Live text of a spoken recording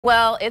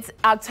Well, it's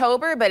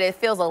October, but it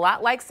feels a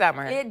lot like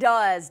summer. It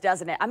does,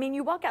 doesn't it? I mean,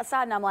 you walk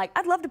outside and I'm like,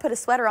 I'd love to put a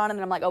sweater on, and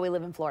then I'm like, oh, we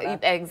live in Florida.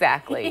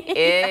 Exactly.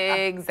 Yeah.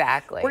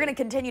 Exactly. We're going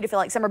to continue to feel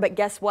like summer, but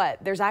guess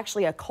what? There's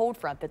actually a cold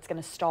front that's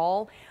going to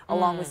stall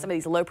along with some of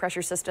these low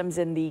pressure systems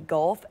in the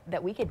Gulf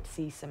that we could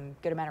see some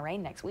good amount of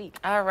rain next week.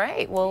 All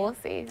right. Well, we'll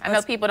see. I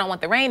know people don't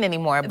want the rain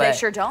anymore, but they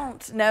sure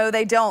don't. No,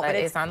 they don't. But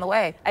it's on the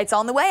way. It's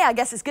on the way. I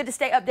guess it's good to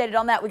stay updated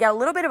on that. We got a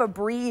little bit of a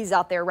breeze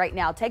out there right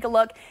now. Take a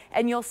look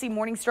and you'll see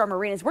Morningstar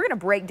Marinas. We're going to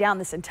break down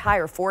this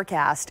entire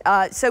forecast.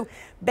 So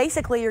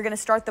basically you're going to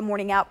start the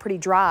morning out pretty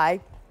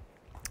dry.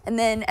 And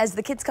then as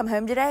the kids come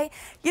home today,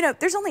 you know,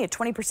 there's only a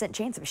 20%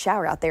 chance of a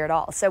shower out there at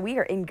all. So we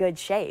are in good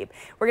shape.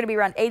 We're going to be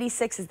around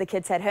 86 as the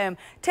kids head home.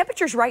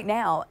 Temperatures right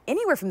now,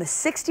 anywhere from the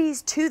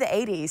 60s to the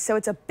 80s. So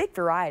it's a big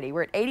variety.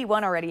 We're at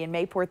 81 already in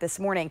Mayport this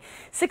morning,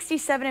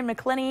 67 in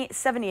McClenny,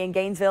 70 in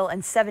Gainesville,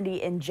 and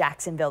 70 in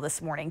Jacksonville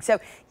this morning. So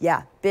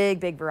yeah,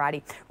 big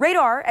variety.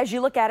 Radar, as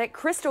you look at it,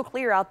 crystal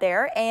clear out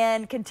there,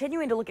 and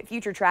continuing to look at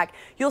future track,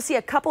 you'll see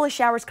a couple of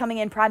showers coming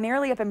in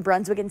primarily up in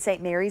Brunswick and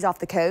St. Mary's off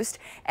the coast.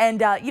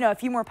 And, you know, a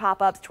few more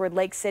pop-ups toward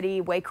Lake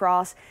City,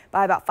 Waycross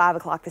by about 5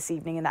 o'clock this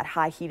evening in that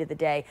high heat of the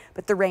day.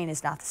 But the rain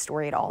is not the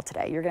story at all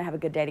today. You're going to have a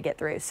good day to get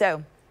through.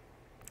 So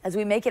as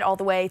we make it all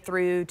the way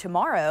through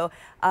tomorrow,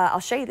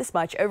 I'll show you this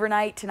much.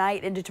 Overnight,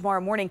 tonight, into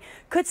tomorrow morning,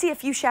 could see a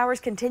few showers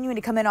continuing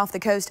to come in off the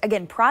coast.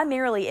 Again,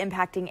 primarily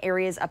impacting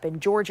areas up in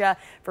Georgia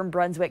from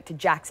Brunswick to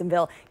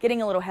Jacksonville. Getting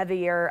a little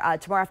heavier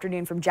tomorrow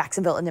afternoon from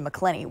Jacksonville into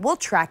McClenny. We'll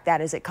track that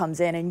as it comes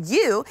in, and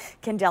you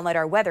can download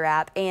our weather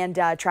app and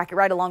track it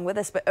right along with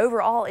us. But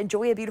overall,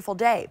 enjoy a beautiful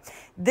day.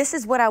 This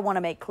is what I want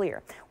to make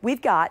clear.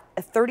 We've got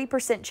a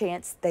 30%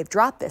 chance, they've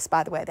dropped this,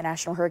 by the way, the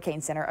National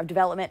Hurricane Center, of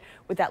development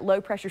with that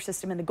low pressure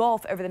system in the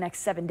Gulf over the next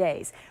 7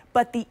 days.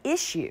 But the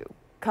issue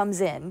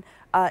comes in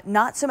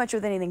not so much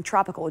with anything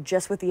tropical,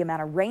 just with the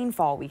amount of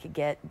rainfall we could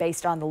get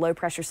based on the low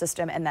pressure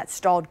system and that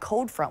stalled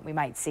cold front we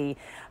might see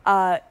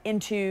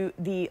into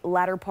the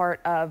latter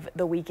part of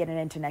the weekend and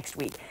into next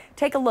week.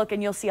 Take a look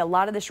and you'll see a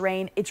lot of this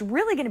rain. It's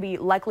really going to be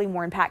likely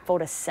more impactful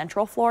to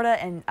Central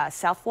Florida and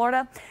South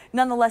Florida.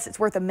 Nonetheless, it's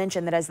worth a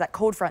mention that as that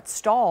cold front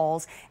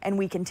stalls and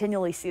we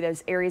continually see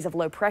those areas of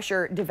low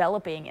pressure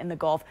developing in the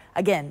Gulf,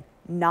 again,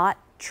 not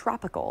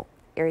tropical.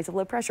 Areas of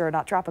low pressure are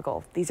not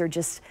tropical. These are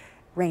just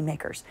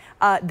rainmakers.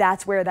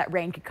 That's where that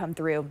rain could come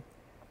through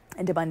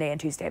into Monday and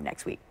Tuesday of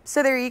next week.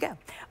 So there you go.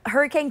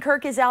 Hurricane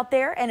Kirk is out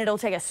there, and it'll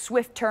take a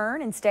swift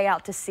turn and stay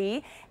out to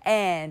sea.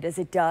 And as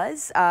it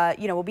does,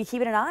 you know, we'll be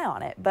keeping an eye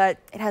on it, but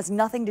it has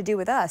nothing to do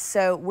with us.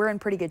 So we're in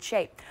pretty good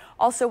shape.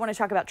 Also want to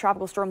talk about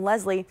Tropical Storm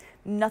Leslie.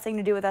 Nothing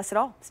to do with us at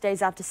all.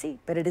 Stays out to sea,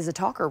 but it is a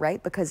talker,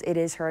 right? Because it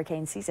is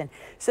hurricane season.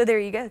 So there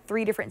you go.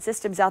 3 different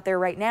systems out there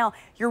right now.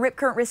 Your rip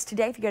current risk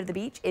today, if you go to the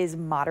beach, is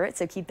moderate.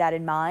 So keep that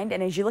in mind.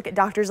 And as you look at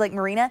Doctors Lake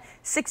Marina,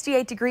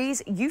 68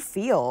 degrees, you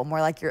feel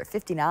more like you're at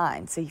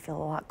 59. So you feel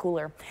a lot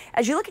cooler.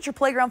 As you look at your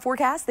playground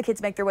forecast, the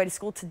kids make their way to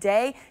school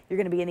today. You're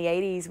going to be in the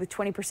 80s with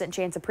 20%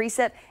 chance of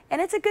precip.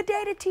 And it's a good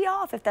day to tee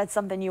off if that's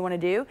something you want to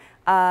do.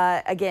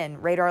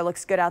 Again, radar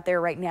looks good out there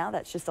right now.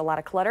 That's just a lot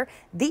of clutter.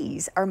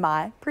 These are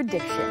my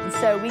predictions.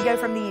 So we go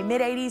from the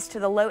mid 80s to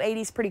the low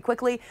 80s pretty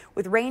quickly,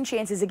 with rain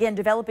chances again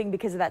developing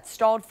because of that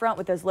stalled front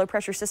with those low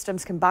pressure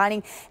systems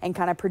combining and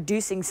kind of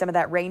producing some of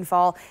that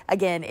rainfall.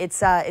 Again,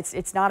 it's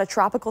not a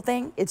tropical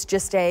thing. It's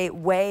just a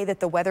way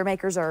that the weather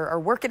makers are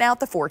working out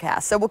the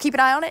forecast. So we'll keep an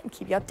eye on it and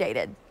keep you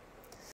updated.